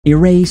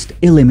Erased,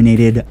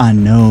 eliminated,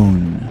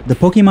 unknown. The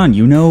Pokemon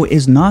you know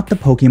is not the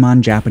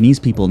Pokemon Japanese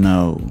people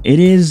know. It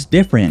is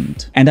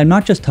different. And I'm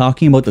not just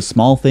talking about the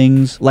small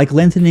things, like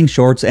lengthening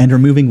shorts and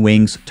removing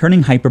wings,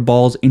 turning Hyper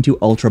Balls into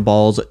Ultra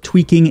Balls,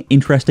 tweaking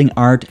interesting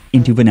art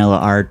into vanilla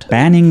art,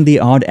 banning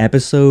the odd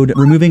episode,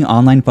 removing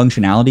online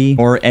functionality,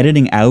 or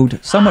editing out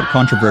somewhat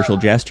controversial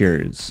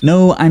gestures.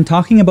 No, I'm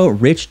talking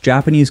about rich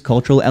Japanese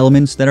cultural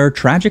elements that are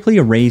tragically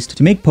erased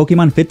to make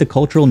Pokemon fit the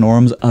cultural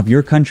norms of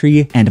your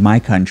country and my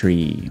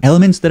country.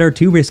 Elements that are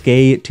too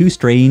risque, too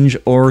strange,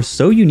 or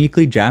so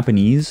uniquely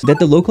Japanese that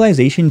the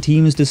localization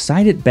teams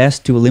decide it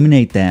best to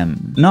eliminate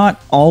them.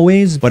 Not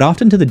always, but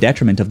often to the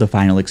detriment of the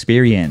final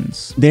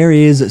experience. There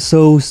is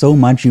so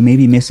much you may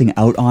be missing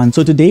out on,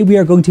 so today we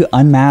are going to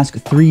unmask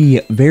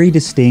 3 very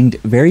distinct,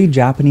 very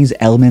Japanese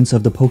elements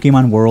of the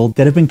Pokemon world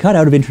that have been cut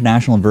out of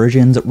international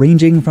versions,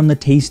 ranging from the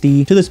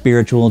tasty, to the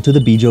spiritual, to the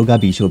Bijo ga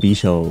Bisho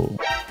Bisho.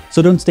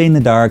 So don't stay in the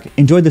dark,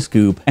 enjoy the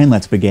scoop, and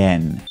let's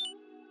begin.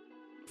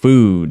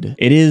 Food.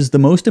 It is the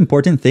most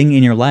important thing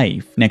in your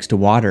life, next to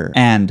water,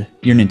 and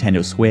your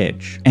Nintendo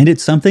Switch. And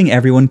it's something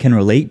everyone can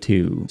relate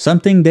to.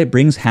 Something that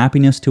brings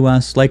happiness to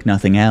us like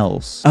nothing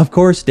else. Of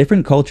course,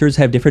 different cultures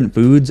have different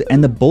foods,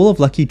 and the bowl of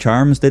Lucky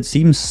Charms that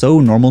seems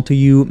so normal to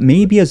you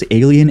may be as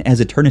alien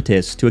as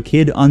Eternatus to a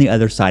kid on the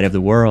other side of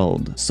the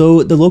world.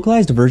 So the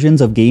localized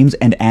versions of games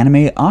and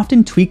anime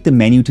often tweak the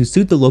menu to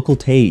suit the local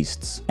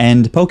tastes,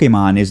 and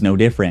Pokemon is no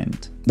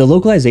different. The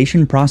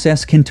localization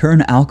process can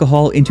turn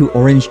alcohol into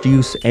orange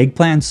juice,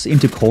 eggplants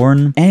into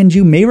corn, and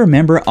you may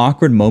remember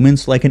awkward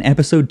moments like in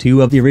episode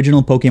 2 of the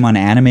original Pokemon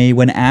anime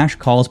when Ash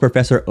calls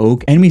Professor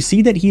Oak and we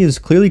see that he is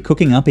clearly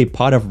cooking up a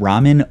pot of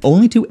ramen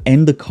only to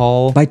end the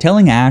call by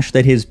telling Ash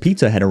that his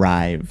pizza had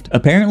arrived,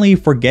 apparently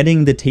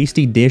forgetting the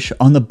tasty dish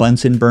on the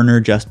Bunsen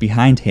burner just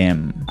behind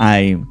him.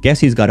 I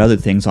guess he's got other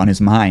things on his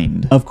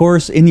mind. Of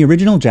course, in the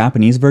original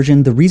Japanese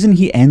version, the reason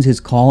he ends his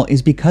call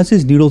is because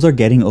his noodles are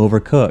getting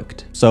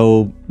overcooked.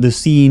 So the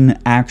scene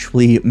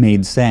actually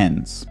made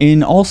sense.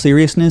 In all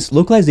seriousness,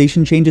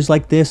 localization changes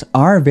like this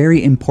are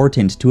very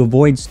important to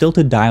avoid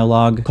stilted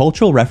dialogue,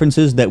 cultural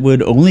references that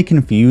would only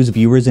confuse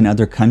viewers in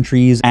other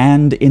countries,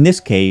 and in this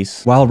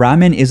case, while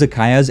ramen,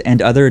 izakayas,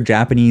 and other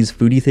Japanese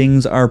foodie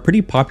things are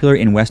pretty popular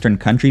in Western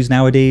countries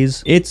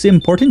nowadays, it's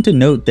important to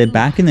note that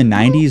back in the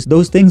 90s,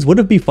 those things would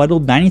have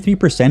befuddled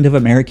 93% of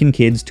American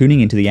kids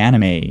tuning into the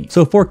anime.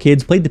 So 4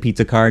 kids played the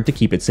pizza card to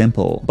keep it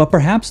simple. But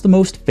perhaps the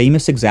most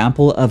famous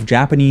example of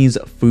Japanese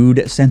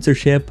food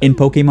censorship in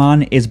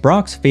Pokemon is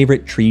Brock's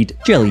favorite treat,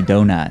 jelly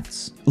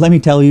donuts. Let me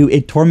tell you,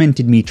 it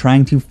tormented me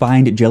trying to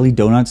find jelly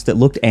donuts that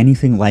looked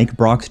anything like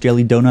Brock's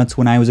jelly donuts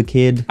when I was a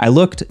kid. I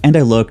looked and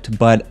I looked,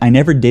 but I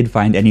never did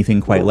find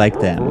anything quite like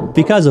them.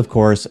 Because, of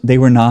course, they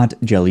were not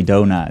jelly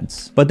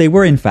donuts. But they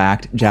were, in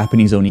fact,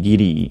 Japanese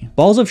onigiri.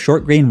 Balls of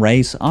short grain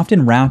rice,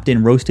 often wrapped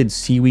in roasted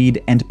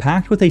seaweed and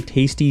packed with a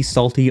tasty,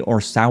 salty, or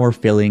sour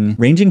filling,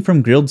 ranging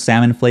from grilled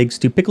salmon flakes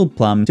to pickled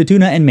plum to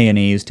tuna and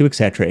mayonnaise to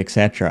etc.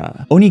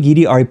 etc.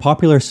 Onigiri are a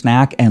popular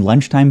snack and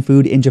lunchtime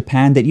food in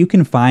Japan that you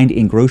can find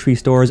in grocery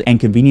stores and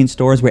convenience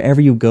stores wherever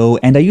you go,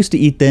 and I used to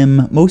eat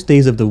them most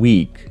days of the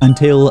week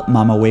until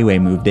Mama Weiwei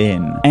moved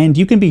in. And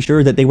you can be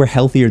sure that they were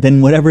healthier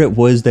than whatever it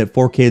was that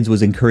 4Kids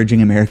was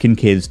encouraging American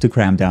kids to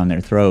cram down their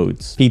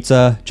throats.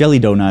 Pizza, jelly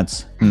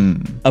donuts,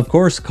 Of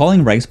course,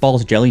 calling rice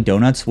balls jelly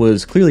donuts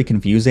was clearly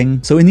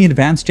confusing, so in the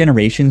Advanced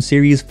Generation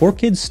series,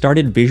 4Kids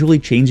started visually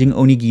changing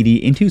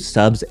onigiri into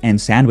subs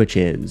and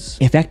sandwiches,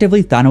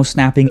 effectively Thanos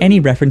snapping any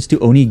reference to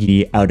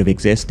onigiri out of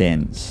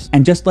existence.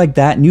 And just like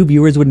that, new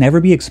viewers would never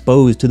be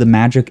exposed to the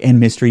magic and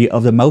mystery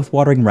of the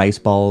mouth-watering rice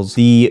balls,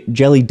 the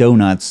jelly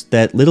donuts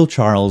that little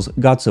Charles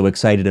got so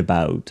excited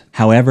about.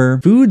 However,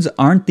 foods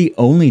aren't the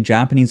only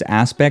Japanese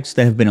aspects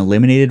that have been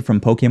eliminated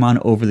from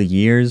Pokemon over the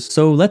years,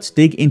 so let's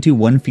dig into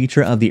one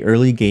feature of the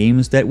early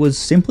games that was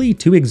simply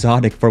too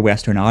exotic for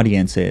Western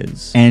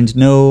audiences. And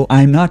no,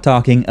 I'm not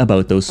talking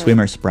about those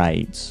swimmer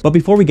sprites. But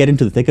before we get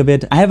into the thick of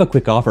it, I have a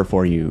quick offer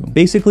for you.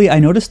 Basically, I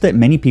noticed that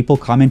many people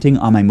commenting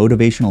on my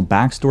motivational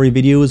backstory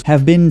videos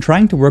have been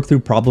trying to work through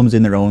problems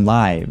in their own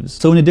lives.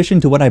 So in addition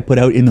to what I put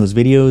out in those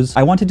videos,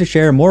 I wanted to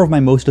share more of my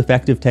most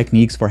effective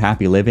techniques for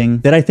happy living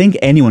that I think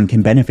anyone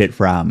can benefit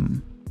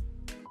from.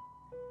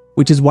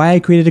 Which is why I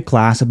created a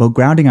class about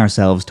grounding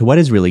ourselves to what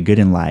is really good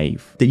in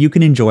life, that you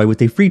can enjoy with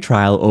a free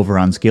trial over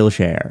on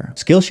Skillshare.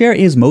 Skillshare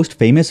is most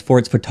famous for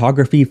its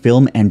photography,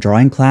 film, and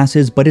drawing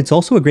classes, but it's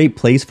also a great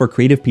place for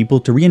creative people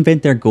to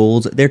reinvent their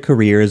goals, their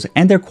careers,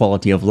 and their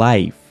quality of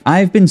life.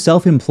 I've been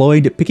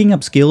self-employed, picking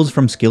up skills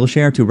from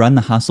Skillshare to run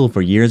the hustle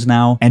for years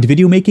now, and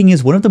video making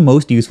is one of the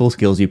most useful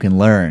skills you can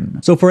learn.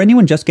 So for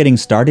anyone just getting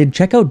started,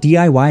 check out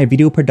DIY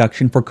video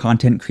production for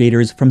content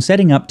creators from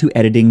setting up to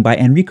editing by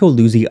Enrico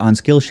Luzzi on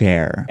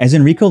Skillshare, as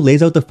Enrico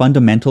lays out the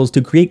fundamentals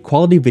to create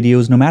quality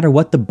videos no matter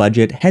what the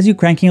budget, has you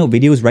cranking out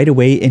videos right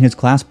away in his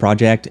class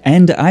project,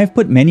 and I've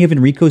put many of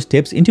Enrico's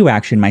tips into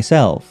action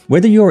myself.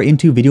 Whether you're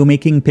into video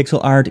making, pixel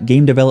art,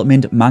 game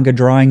development, manga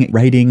drawing,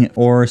 writing,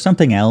 or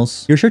something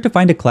else, you're sure to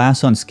find a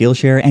class on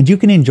Skillshare, and you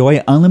can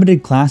enjoy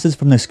unlimited classes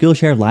from the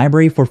Skillshare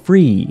library for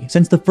free,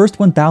 since the first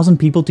 1,000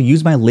 people to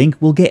use my link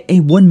will get a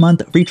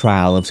 1-month free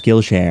trial of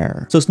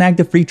Skillshare. So snag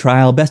the free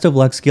trial, best of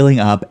luck skilling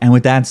up, and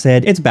with that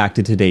said, it's back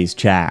to today's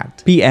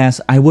chat.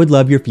 P.S. I would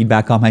love your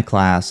feedback on my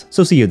class,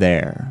 so see you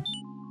there.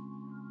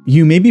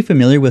 You may be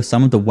familiar with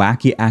some of the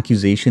wacky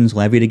accusations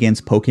levied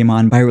against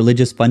Pokémon by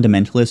religious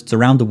fundamentalists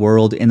around the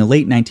world in the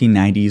late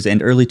 1990s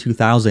and early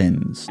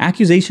 2000s.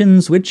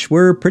 Accusations which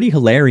were pretty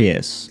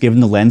hilarious, given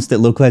the lengths that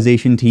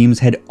localization teams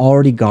had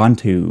already gone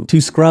to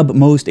scrub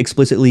most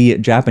explicitly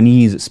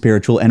Japanese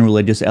spiritual and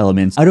religious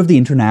elements out of the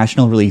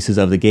international releases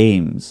of the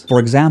games. For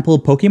example,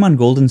 Pokémon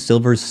Gold and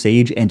Silver's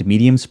Sage and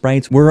Medium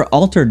sprites were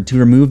altered to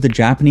remove the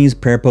Japanese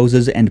prayer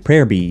poses and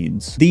prayer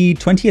beads. The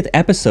 20th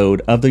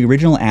episode of the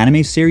original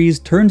anime series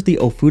turned the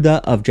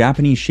Ofuda of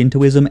Japanese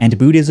Shintoism and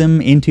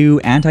Buddhism into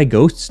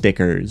anti-ghost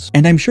stickers.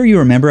 And I'm sure you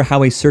remember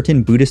how a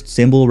certain Buddhist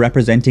symbol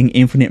representing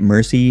infinite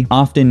mercy,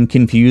 often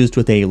confused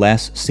with a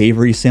less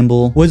savory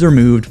symbol, was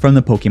removed from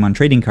the Pokemon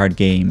trading card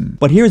game.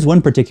 But here's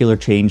one particular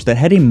change that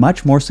had a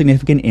much more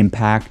significant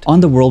impact on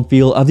the world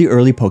feel of the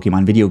early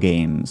Pokemon video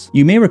games.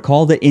 You may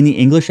recall that in the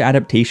English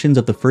adaptations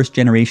of the first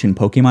generation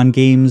Pokemon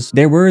games,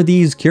 there were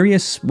these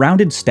curious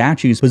rounded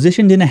statues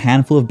positioned in a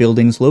handful of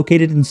buildings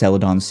located in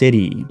Celadon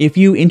City. If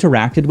you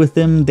interacted with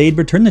them, they'd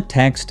return the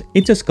text,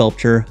 "It's a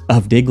sculpture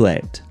of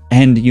Diglett."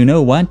 And you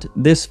know what?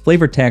 This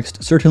flavor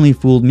text certainly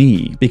fooled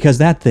me, because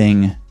that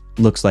thing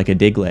looks like a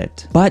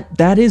Diglett. But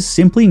that is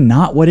simply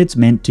not what it's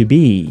meant to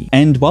be.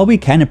 And while we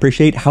can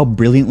appreciate how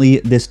brilliantly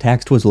this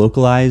text was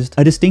localized,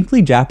 a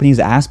distinctly Japanese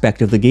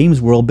aspect of the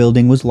game's world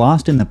building was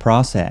lost in the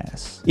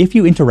process. If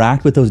you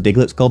interact with those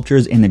Diglett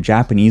sculptures in the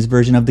Japanese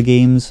version of the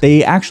games,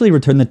 they actually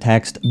return the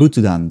text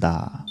Butsudan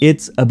da.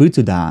 It's a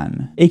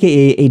Butsudan,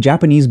 aka a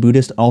Japanese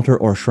Buddhist altar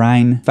or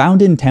shrine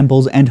found in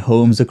temples and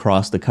homes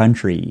across the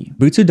country.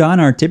 Butsudan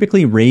are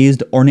typically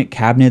raised, ornate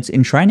cabinets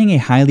enshrining a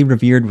highly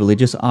revered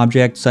religious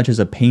object such as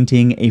a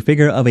painting, a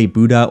figure of a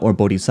Buddha or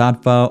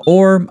Bodhisattva,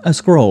 or a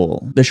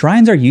scroll. The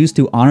shrines are used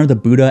to honor the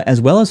Buddha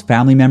as well as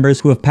family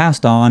members who have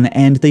passed on,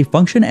 and they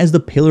function as the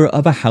pillar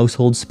of a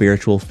household's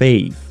spiritual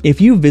faith.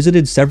 If you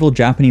visited several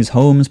Japanese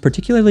homes,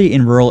 particularly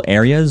in rural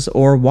areas,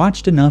 or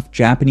watched enough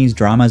Japanese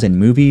dramas and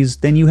movies,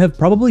 then you have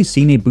probably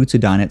seen a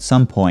Butsudan at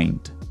some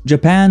point.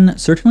 Japan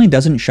certainly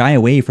doesn't shy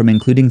away from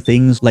including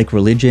things like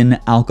religion,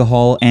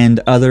 alcohol,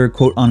 and other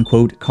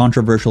quote-unquote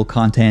controversial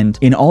content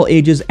in all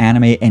ages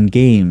anime and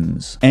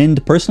games.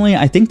 And personally,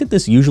 I think that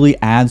this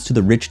usually adds to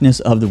the richness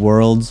of the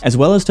worlds, as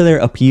well as to their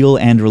appeal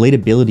and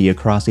relatability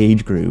across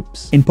age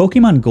groups. In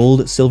Pokemon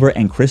Gold, Silver,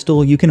 and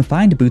Crystal, you can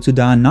find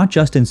Butsudan not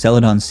just in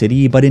Celadon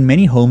City, but in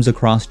many homes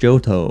across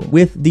Johto,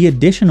 with the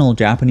additional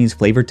Japanese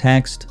flavor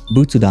text,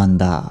 Butsudan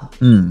da.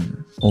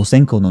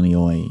 Osenko no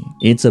nioi.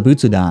 It's a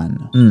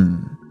Butsudan.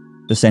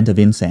 The scent of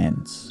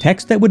incense.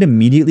 Text that would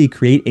immediately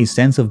create a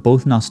sense of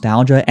both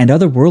nostalgia and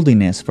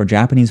otherworldliness for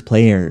Japanese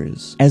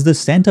players, as the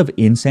scent of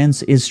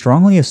incense is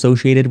strongly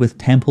associated with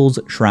temples,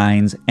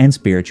 shrines, and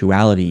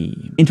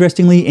spirituality.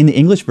 Interestingly, in the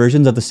English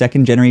versions of the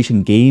second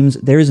generation games,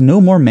 there is no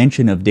more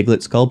mention of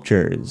Diglett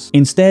sculptures.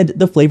 Instead,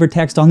 the flavor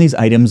text on these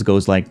items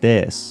goes like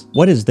this.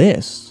 What is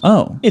this?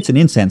 Oh, it's an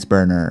incense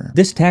burner.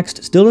 This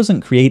text still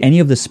doesn't create any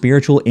of the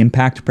spiritual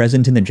impact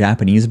present in the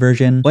Japanese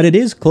version, but it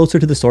is closer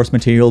to the source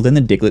material than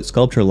the Diglett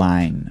sculpture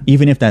line,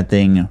 even if that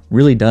thing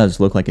really does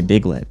look like a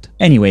Diglett.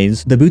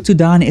 Anyways, the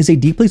Butsudan is a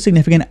deeply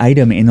significant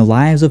item in the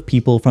lives of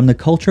people from the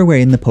culture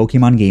wherein the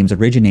Pokemon games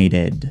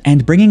originated,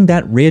 and bringing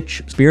that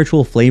rich,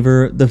 spiritual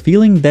flavor, the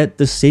feeling that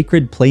the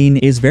sacred plane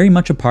is very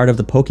much a part of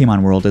the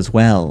Pokemon world as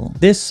well.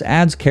 This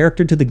adds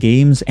character to the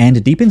games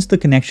and deepens the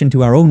connection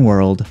to our own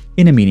world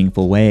in a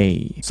meaningful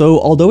way. So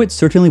although it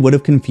certainly would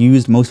have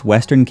confused most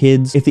Western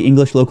kids if the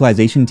English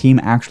localization team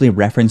actually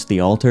referenced the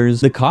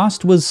altars, the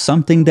cost was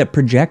something that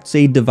projects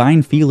a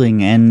divine feeling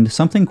and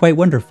something quite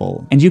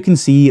wonderful. And you can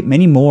see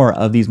many more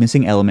of these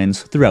missing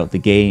elements throughout the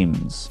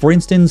games. For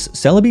instance,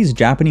 Celebi's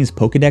Japanese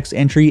Pokédex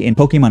entry in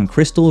Pokemon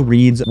Crystal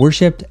reads,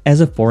 "Worshipped as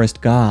a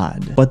forest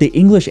god," but the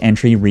English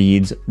entry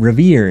reads,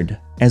 "Revered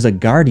as a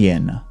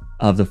guardian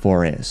of the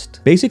forest,"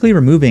 basically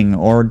removing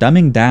or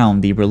dumbing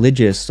down the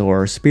religious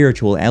or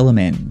spiritual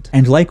element.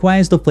 And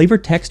likewise, the flavor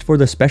text for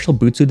the special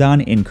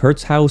Butsudan in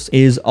Kurt's house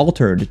is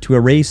altered to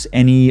erase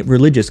any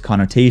religious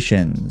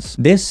connotations.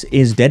 This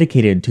is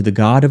dedicated to the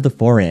god of the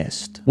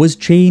forest, was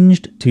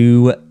changed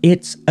to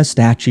 "It's a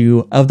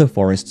statue of the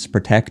forest's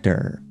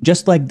protector."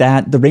 Just like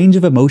that, the range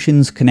of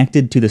emotions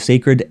connected to the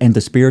sacred and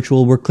the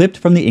spiritual were clipped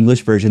from the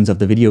English versions of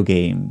the video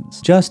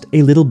games. Just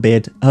a little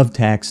bit of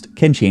text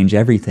can change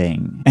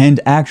everything.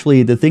 And actually,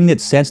 the thing that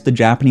sets the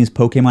Japanese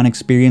Pokemon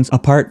experience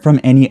apart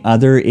from any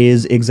other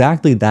is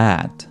exactly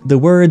that. The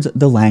words,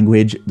 the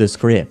language, the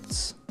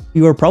scripts.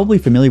 You are probably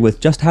familiar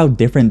with just how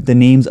different the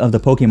names of the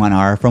Pokemon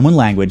are from one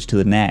language to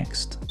the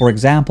next. For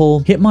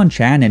example,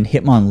 Hitmonchan and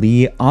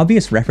Hitmonlee,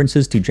 obvious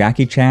references to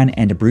Jackie Chan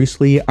and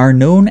Bruce Lee, are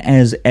known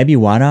as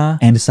Ebiwara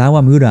and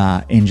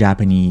Sawamura in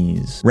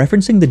Japanese,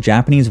 referencing the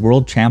Japanese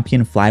world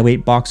champion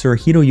flyweight boxer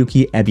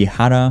Hiroyuki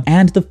Ebihara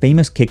and the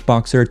famous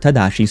kickboxer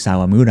Tadashi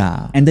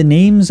Sawamura. And the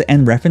names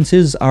and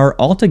references are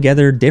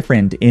altogether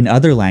different in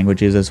other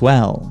languages as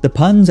well. The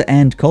puns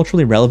and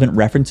culturally relevant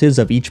references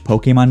of each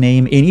Pokemon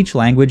name in each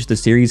language the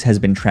series has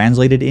been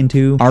translated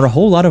into are a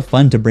whole lot of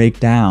fun to break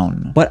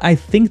down, but I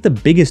think the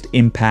biggest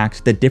impact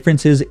that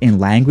differences in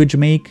language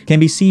make can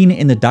be seen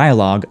in the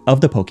dialogue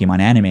of the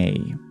Pokemon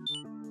anime.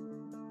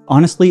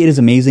 Honestly, it is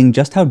amazing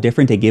just how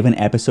different a given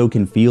episode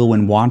can feel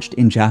when watched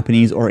in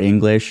Japanese or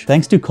English,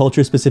 thanks to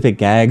culture-specific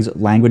gags,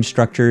 language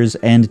structures,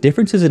 and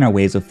differences in our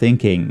ways of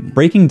thinking.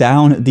 Breaking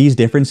down these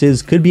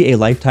differences could be a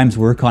lifetime's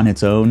work on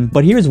its own,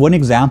 but here's one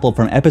example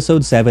from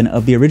episode 7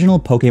 of the original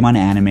Pokemon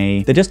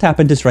anime that just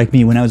happened to strike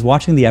me when I was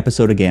watching the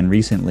episode again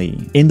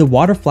recently. In the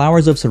Water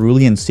Flowers of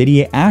Cerulean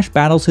City, Ash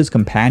battles his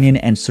companion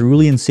and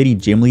Cerulean City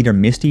gym leader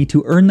Misty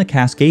to earn the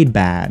Cascade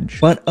Badge.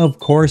 But of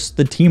course,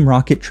 the Team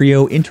Rocket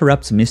trio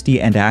interrupts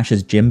Misty and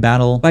Ash's gym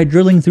battle by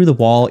drilling through the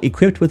wall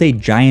equipped with a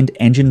giant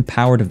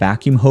engine-powered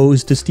vacuum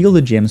hose to steal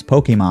the gym's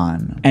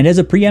Pokemon. And as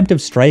a preemptive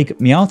strike,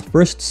 Meowth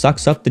first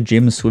sucks up the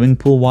gym's swimming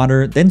pool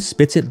water, then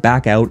spits it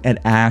back out at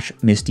Ash,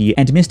 Misty,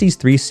 and Misty's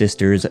 3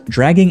 sisters,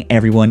 dragging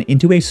everyone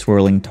into a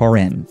swirling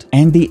torrent.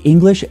 And the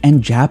English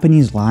and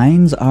Japanese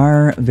lines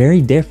are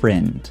very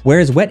different.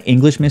 Whereas Wet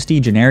English Misty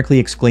generically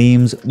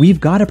exclaims, "We've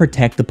gotta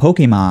protect the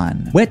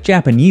Pokemon," Wet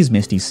Japanese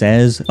Misty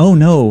says, "Oh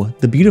no,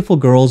 the beautiful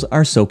girls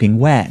are soaking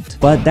wet."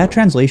 But that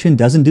translation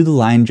doesn't do the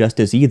line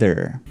justice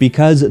either,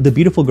 because the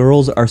beautiful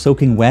girls are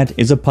soaking wet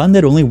is a pun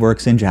that only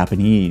works in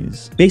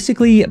Japanese.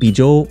 Basically,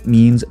 bijo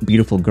means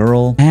beautiful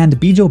girl, and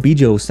bijo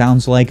bijo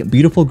sounds like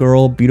beautiful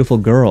girl,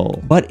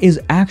 but is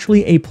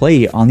actually a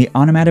play on the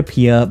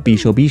onomatopoeia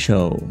bisho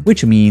bisho,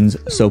 which means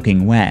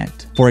soaking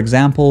wet. For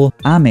example,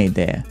 ame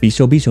de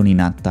bisho bisho ni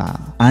natta.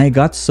 I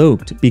got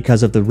soaked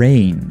because of the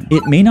rain.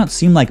 It may not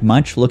seem like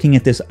much looking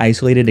at this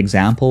isolated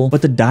example,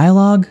 but the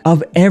dialogue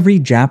of every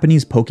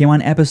Japanese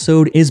Pokemon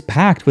episode is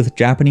packed with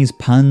Japanese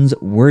puns,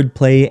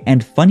 wordplay,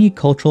 and funny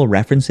cultural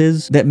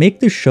references that make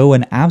this show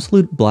an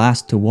absolute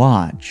blast to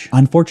watch.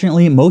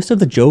 Unfortunately, most of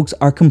the jokes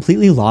are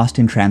completely lost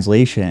in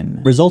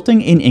translation,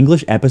 resulting in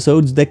English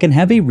episodes that can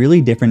have a really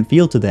different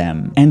feel to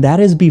them, and that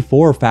is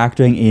before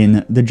factoring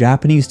in the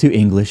Japanese to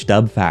English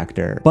dub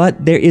factor.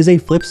 But there is a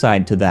flip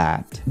side to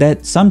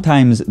that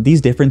sometimes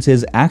these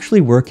differences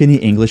actually work in the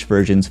English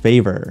version's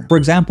favor. For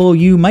example,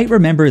 you might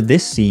remember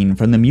this scene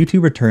from the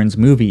Mewtwo Returns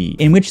movie,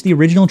 in which the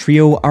original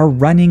trio are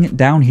running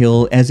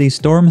downhill as a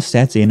storm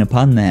sets in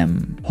upon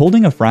them.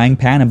 Holding a frying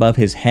pan above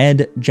his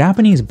head,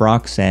 Japanese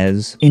Brock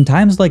says, "In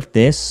times like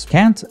this,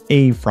 can't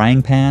a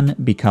frying pan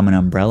become an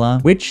umbrella?"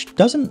 Which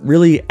doesn't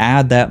really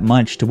add that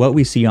much to what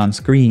we see on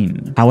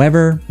screen.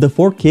 However, the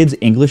 4Kids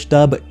English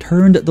dub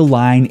turned the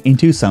line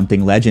into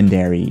something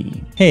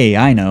legendary. Hey,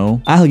 I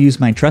know, I'll use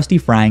my trusty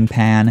frying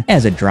pan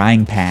as a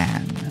drying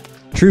pan.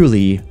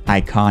 Truly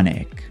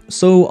iconic.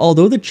 So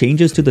although the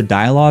changes to the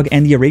dialogue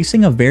and the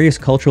erasing of various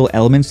cultural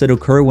elements that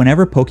occur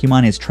whenever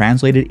Pokemon is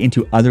translated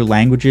into other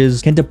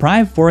languages can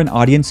deprive foreign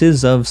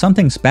audiences of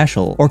something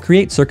special or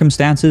create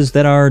circumstances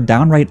that are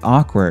downright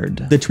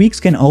awkward, the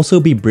tweaks can also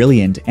be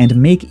brilliant and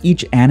make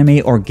each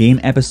anime or game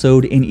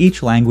episode in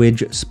each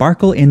language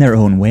sparkle in their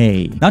own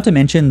way. Not to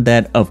mention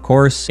that, of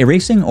course,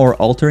 erasing or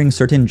altering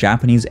certain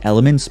Japanese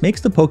elements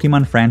makes the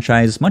Pokemon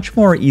franchise much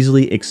more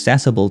easily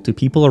accessible to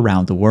people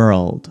around the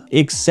world.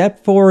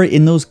 Except for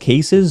in those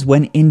cases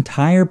when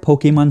entire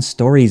Pokemon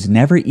stories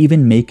never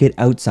even make it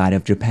outside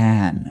of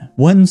Japan.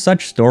 One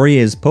such story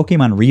is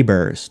Pokemon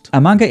Rebirth,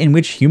 a manga in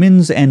which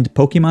humans and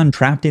Pokemon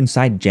trapped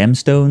inside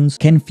gemstones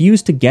can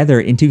fuse together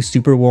into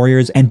super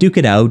warriors and duke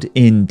it out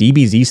in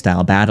DBZ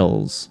style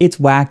battles. It's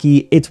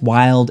wacky, it's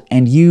wild,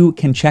 and you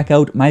can check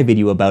out my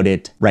video about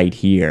it right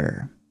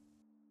here.